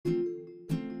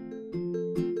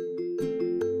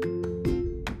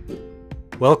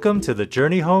Welcome to the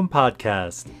Journey Home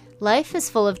podcast. Life is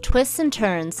full of twists and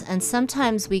turns, and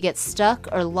sometimes we get stuck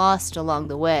or lost along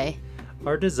the way.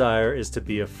 Our desire is to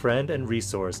be a friend and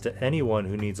resource to anyone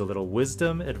who needs a little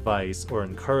wisdom, advice, or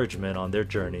encouragement on their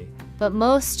journey. But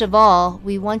most of all,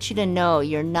 we want you to know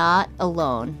you're not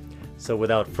alone. So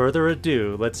without further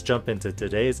ado, let's jump into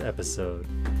today's episode.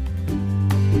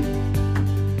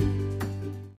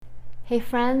 Hey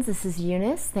friends, this is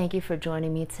Eunice. Thank you for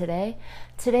joining me today.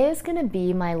 Today is going to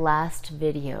be my last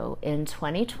video in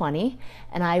 2020,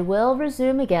 and I will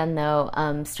resume again though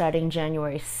starting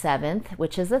January 7th,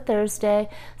 which is a Thursday.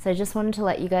 So I just wanted to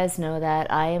let you guys know that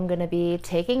I am going to be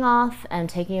taking off and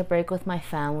taking a break with my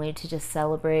family to just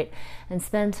celebrate and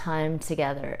spend time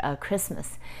together,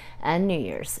 Christmas and New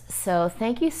Year's. So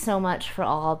thank you so much for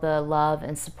all the love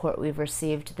and support we've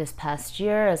received this past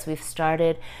year as we've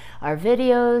started our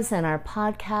videos and our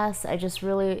podcasts. I just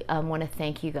really want to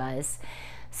thank you guys.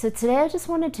 So today I just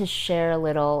wanted to share a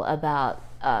little about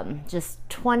just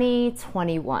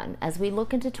 2021. As we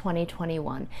look into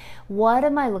 2021, what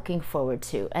am I looking forward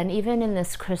to? And even in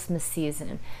this Christmas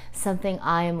season, something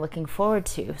I am looking forward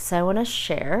to. So I want to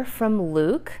share from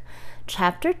Luke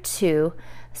chapter 2,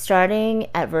 starting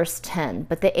at verse 10.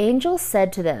 But the angel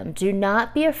said to them, "Do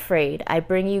not be afraid. I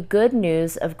bring you good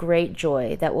news of great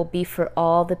joy that will be for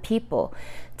all the people.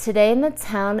 Today in the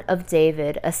town of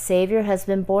David, a Savior has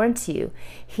been born to you.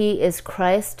 He is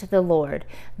Christ the Lord.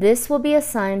 This will be a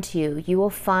sign to you. You will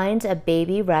find a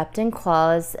baby wrapped in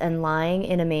cloths and lying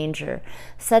in a manger."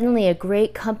 Suddenly a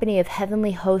great company of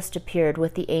heavenly hosts appeared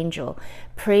with the angel,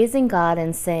 praising God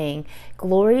and saying,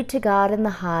 "Glory to God in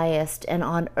the highest, and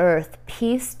on earth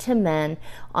peace to men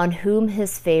on whom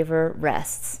his favor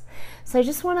rests." So I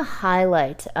just want to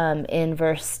highlight in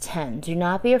verse 10, "Do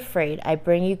not be afraid. I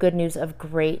bring you good news of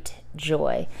great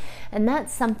joy." And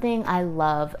that's something I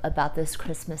love about this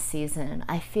Christmas season.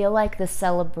 I feel like the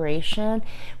celebration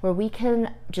where we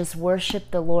can just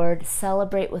worship the Lord,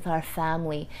 celebrate with our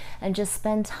family, and just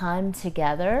spend time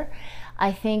together.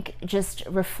 I think just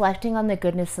reflecting on the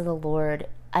goodness of the Lord,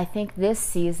 I think this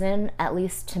season, at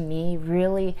least to me,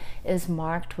 really is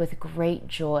marked with great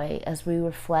joy as we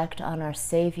reflect on our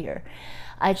Savior.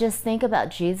 I just think about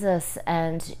Jesus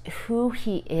and who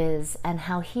he is and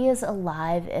how he is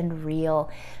alive and real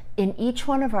in each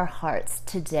one of our hearts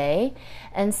today.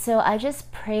 And so I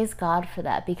just praise God for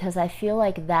that, because I feel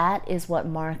like that is what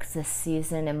marks this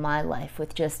season in my life,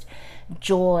 with just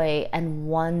joy and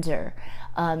wonder.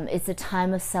 It's a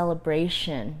time of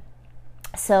celebration.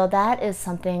 So that is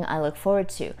something I look forward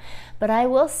to. But I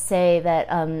will say that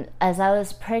as I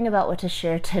was praying about what to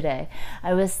share today,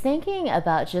 I was thinking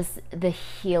about just the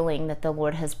healing that the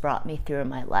Lord has brought me through in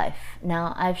my life.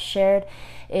 Now, I've shared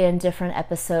in different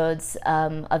episodes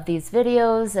of these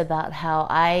videos about how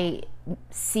I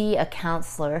see a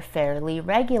counselor fairly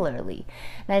regularly.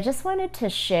 And I just wanted to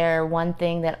share one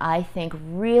thing that I think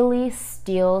really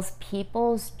steals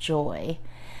people's joy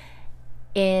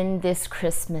in this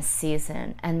Christmas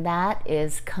season, and that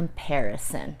is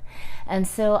comparison. And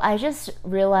so I just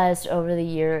realized over the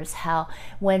years how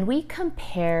when we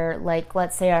compare, like,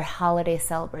 let's say our holiday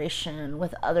celebration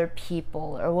with other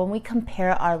people, or when we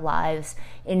compare our lives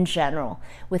in general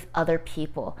with other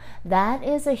people, that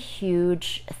is a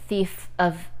huge thief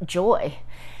of joy.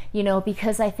 You know,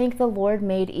 because I think the Lord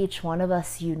made each one of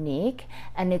us unique,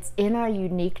 and it's in our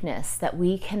uniqueness that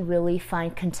we can really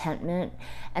find contentment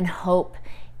and hope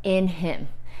in him.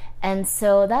 And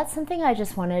so that's something I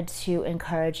just wanted to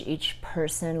encourage each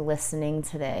person listening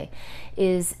today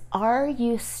is, are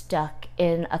you stuck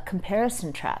in a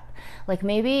comparison trap? Like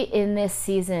maybe in this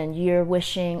season you're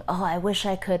wishing, oh, I wish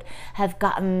I could have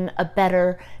gotten a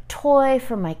better toy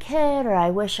for my kid, or I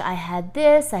wish I had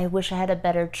this, I wish I had a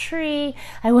better tree,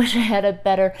 I wish I had a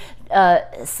better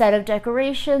set of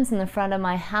decorations in the front of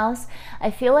my house.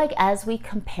 I feel like as we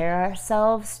compare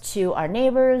ourselves to our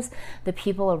neighbors, the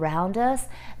people around us,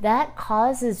 that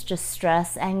causes just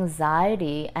stress,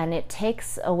 anxiety, and it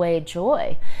takes away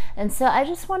joy. And so I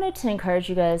just wanted to encourage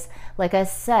you guys, like I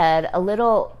said, a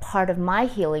little part of my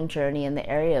healing journey in the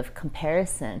area of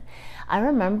comparison. I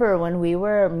remember when we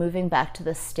were moving back to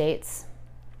the States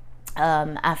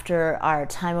after our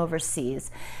time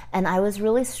overseas, and I was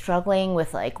really struggling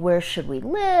with, like, where should we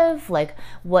live? Like,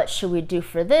 what should we do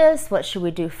for this? What should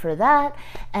we do for that?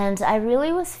 And I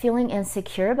really was feeling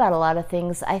insecure about a lot of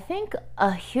things. I think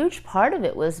a huge part of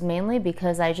it was mainly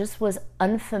because I just was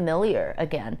unfamiliar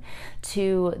again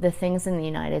to the things in the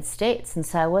United States. And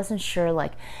so I wasn't sure,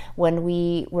 like, when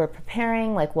we were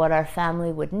preparing, like, what our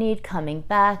family would need coming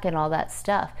back and all that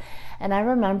stuff. And I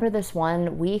remember this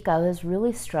one week I was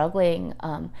really struggling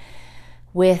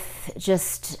with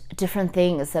just different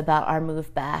things about our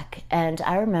move back. And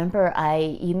I remember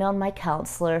I emailed my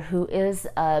counselor, who is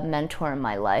a mentor in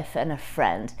my life and a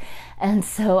friend. And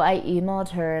so I emailed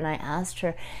her and I asked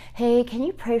her, hey, can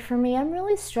you pray for me? I'm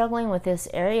really struggling with this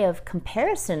area of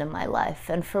comparison in my life.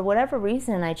 And for whatever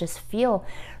reason, I just feel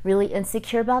really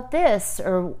insecure about this,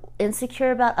 or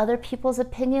insecure about other people's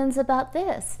opinions about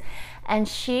this. And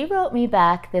she wrote me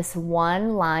back this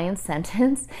one-line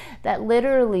sentence that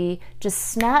literally just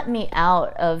snapped me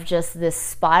out of just this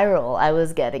spiral I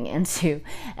was getting into.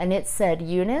 And it said,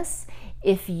 Eunice,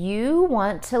 if you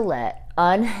want to let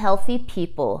unhealthy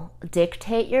people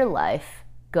dictate your life,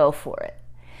 go for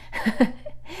it.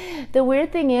 The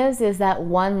weird thing is that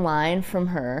one line from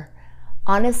her,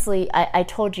 honestly, I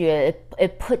told you,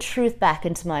 it put truth back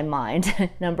into my mind,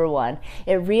 number one.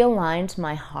 It realigned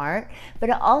my heart, but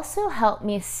it also helped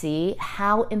me see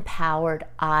how empowered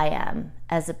I am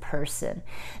as a person.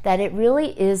 That it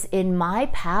really is in my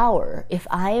power, if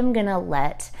I am gonna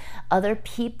let other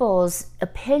people's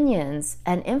opinions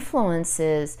and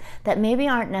influences that maybe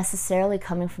aren't necessarily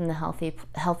coming from the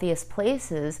healthiest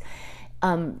places,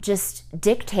 just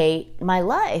dictate my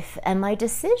life and my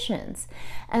decisions.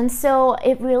 And so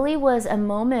it really was a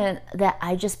moment that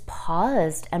I just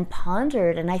paused and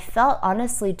pondered, and I felt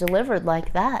honestly delivered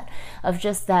like that, of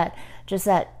just that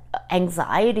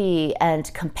anxiety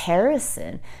and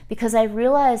comparison, because I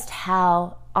realized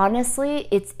how honestly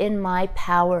it's in my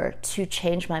power to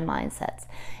change my mindsets.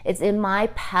 It's in my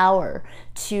power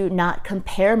to not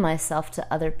compare myself to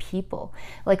other people.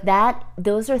 Like that,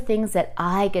 those are things that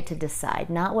I get to decide,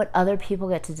 not what other people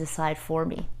get to decide for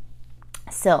me.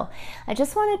 So I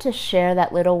just wanted to share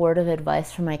that little word of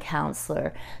advice from my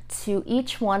counselor to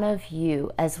each one of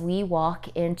you as we walk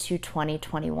into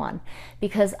 2021,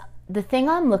 because the thing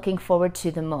I'm looking forward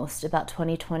to the most about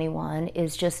 2021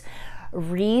 is just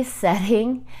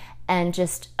resetting and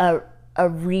just a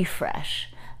refresh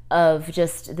of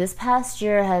just this past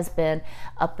year has been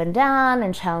up and down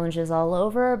and challenges all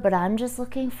over, but I'm just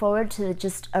looking forward to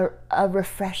just a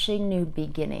refreshing new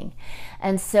beginning.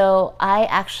 And so I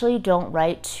actually don't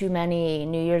write too many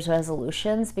New Year's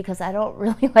resolutions because I don't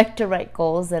really like to write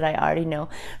goals that I already know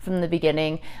from the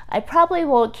beginning I probably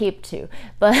won't keep to.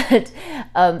 But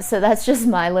so that's just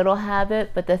my little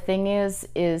habit. But the thing is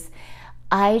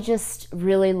I just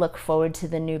really look forward to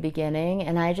the new beginning,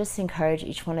 and I just encourage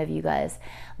each one of you guys,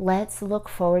 let's look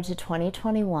forward to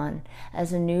 2021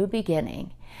 as a new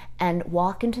beginning and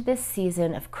walk into this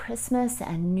season of Christmas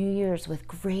and New Year's with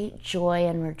great joy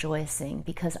and rejoicing,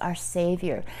 because our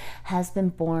Savior has been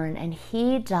born and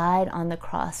He died on the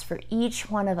cross for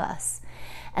each one of us.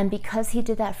 And because He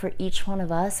did that for each one of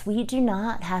us, we do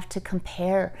not have to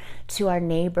compare to our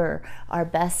neighbor, our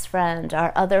best friend,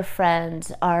 our other friend,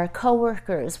 our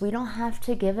coworkers. We don't have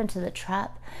to give into the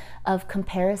trap of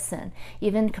comparison.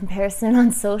 Even comparison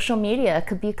on social media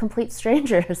could be complete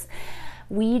strangers.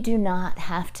 We do not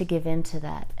have to give in to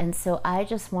that. And so I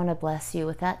just want to bless you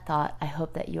with that thought. I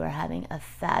hope that you are having a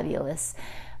fabulous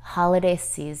holiday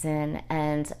season,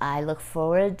 and I look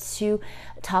forward to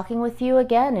talking with you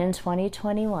again in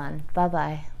 2021.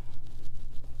 Bye-bye.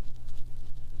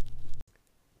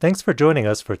 Thanks for joining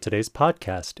us for today's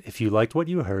podcast. If you liked what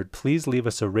you heard, please leave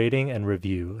us a rating and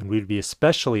review, and we'd be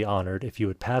especially honored if you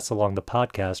would pass along the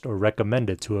podcast or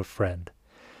recommend it to a friend.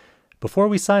 Before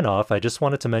we sign off, I just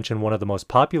wanted to mention one of the most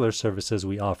popular services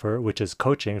we offer, which is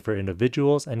coaching for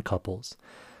individuals and couples.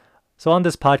 So on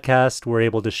this podcast, we're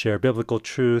able to share biblical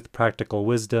truth, practical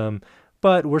wisdom,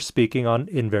 but we're speaking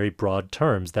in very broad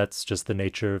terms. That's just the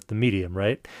nature of the medium,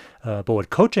 right? But what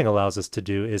coaching allows us to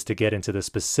do is to get into the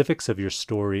specifics of your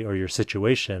story or your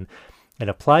situation and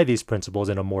apply these principles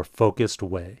in a more focused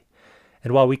way.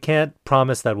 And while we can't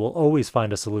promise that we'll always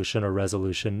find a solution or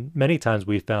resolution, many times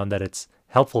we've found that it's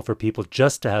helpful for people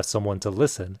just to have someone to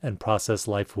listen and process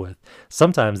life with.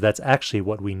 Sometimes that's actually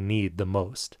what we need the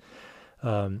most.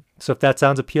 So if that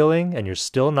sounds appealing and you're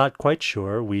still not quite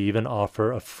sure, we even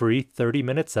offer a free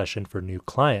 30-minute session for new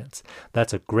clients.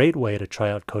 That's a great way to try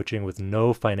out coaching with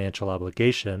no financial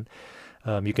obligation.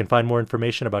 You can find more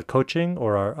information about coaching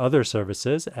or our other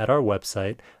services at our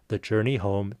website,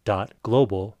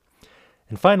 thejourneyhome.global.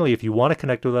 And finally, if you want to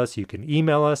connect with us, you can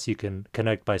email us, you can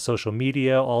connect by social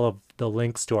media. All of the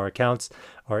links to our accounts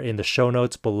are in the show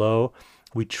notes below.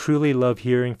 We truly love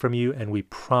hearing from you, and we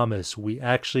promise we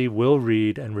actually will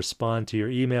read and respond to your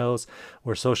emails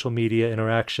or social media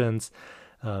interactions.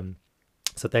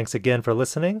 So thanks again for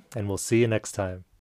listening, and we'll see you next time.